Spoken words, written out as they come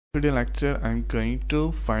Video lecture I am going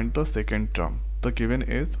to find the second term. The given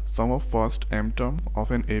is sum of first m term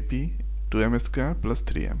of an AP 2m square plus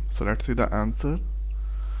 3m. So let's see the answer.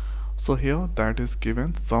 So here that is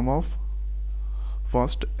given sum of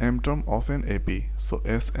first m term of an AP. So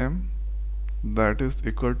Sm that is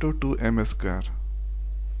equal to 2m square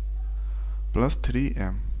plus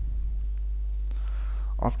 3m.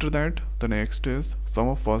 After that the next is sum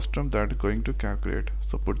of first term that is going to calculate.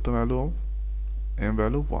 So put the value of m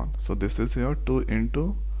value 1. So this is here 2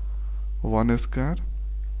 into 1 square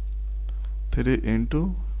 3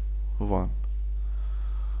 into 1.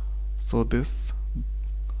 So this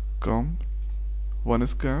come 1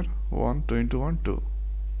 square 1, 2 into 1 2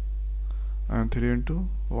 and 3 into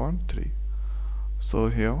 1 3. So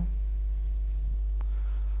here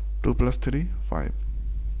 2 plus 3 5.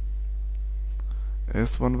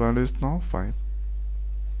 S1 value is now 5.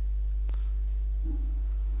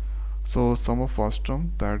 So sum of first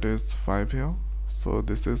term that is 5 here. So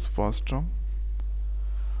this is first term.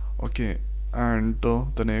 Okay, and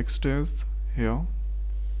the next is here.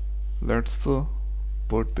 Let's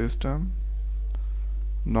put this term.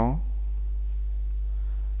 Now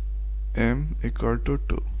m equal to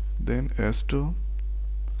 2. Then S2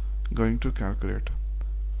 going to calculate.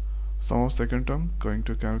 Sum of second term going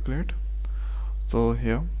to calculate. So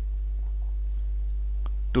here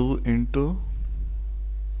 2 into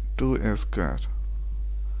 2 square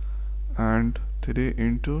and 3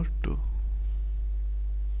 into 2.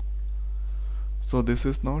 So this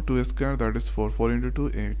is now 2 square, that is 4. 4 into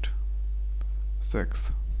 2 8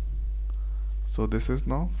 6. So this is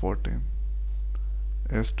now 14.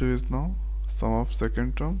 S2 is now sum of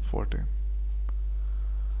second term 14.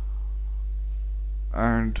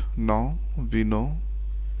 And now we know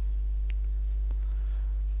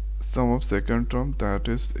sum of second term that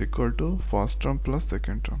is equal to first term plus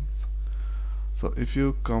second terms. So if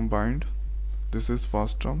you combined, this is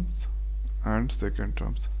first terms and second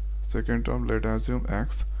terms. Second term, let us assume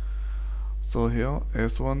x. So here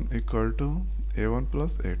S1 equal to A1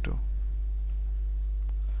 plus A2.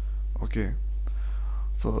 Okay,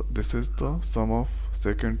 so this is the sum of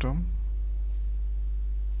second term.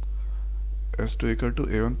 S2 equal to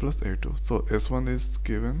A1 plus A2. So S1 is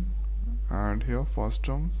given, and here first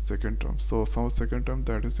term, second term. So sum of second term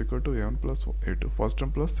that is equal to A1 plus A2, first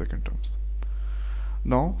term plus second terms.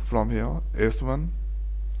 Now from here S1,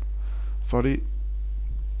 sorry,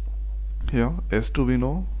 here S2 we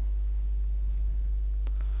know,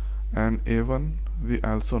 and A1 we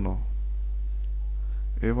also know.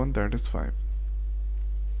 A1 that is 5.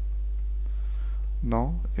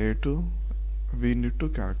 Now A2 we need to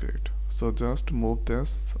calculate. So just move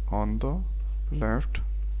this on the left.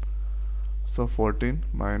 So 14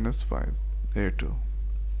 minus 5, A2.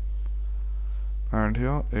 And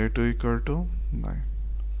here A2 equal to 9.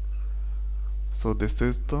 So this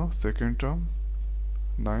is the second term,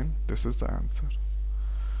 9. This is the answer.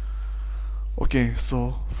 Okay,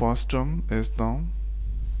 so first term is now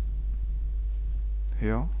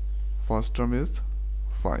here. First term is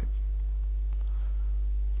 5.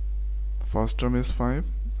 First term is 5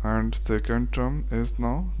 and second term is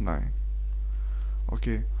now 9.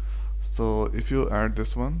 Okay. So if you add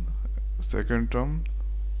this one, second term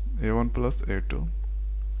A1 plus A2,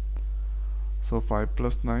 so 5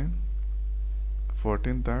 plus 9,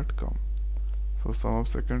 14 that come. So sum of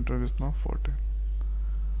second term is now 14.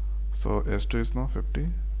 So S2 is now 50.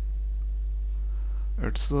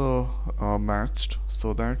 It's matched,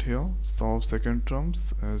 so that here sum of second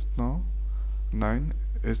terms is now 9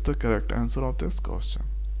 is the correct answer of this question.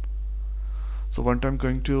 So one time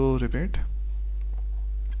going to repeat.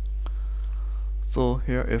 So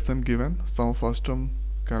here Sm given, sum of first term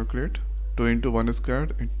calculate, 2 into 1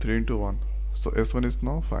 squared, 3 into 1. So S1 is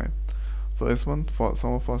now 5. So S1 for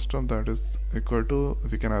sum of first term that is equal to,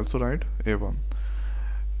 we can also write A1.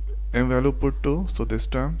 M value put 2, so this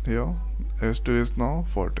term here S2 is now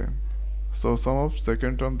 14. So sum of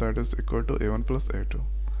second term that is equal to A1 plus A2.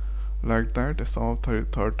 Like that, sum of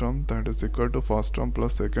third term that is equal to first term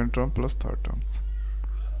plus second term plus third terms.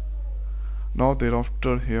 Now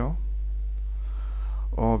thereafter here,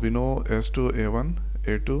 we know S2 A1,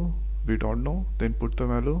 A2 we don't know, then put the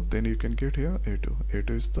value, then you can get here A2. A2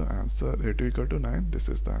 is the answer. A2 equal to 9, this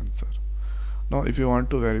is the answer. Now if you want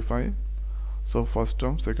to verify, so first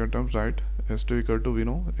term, second term, right, S2 equal to, we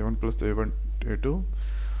know, A1 plus A1, A2,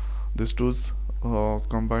 these two's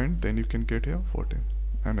combined, then you can get here 14,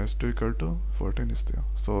 and S2 equal to 14 is there.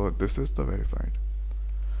 So this is the verified.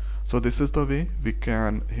 So this is the way we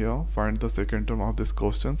can here find the second term of this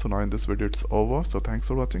question. So now in this video it's over. So thanks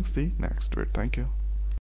for watching. See you next video. Thank you.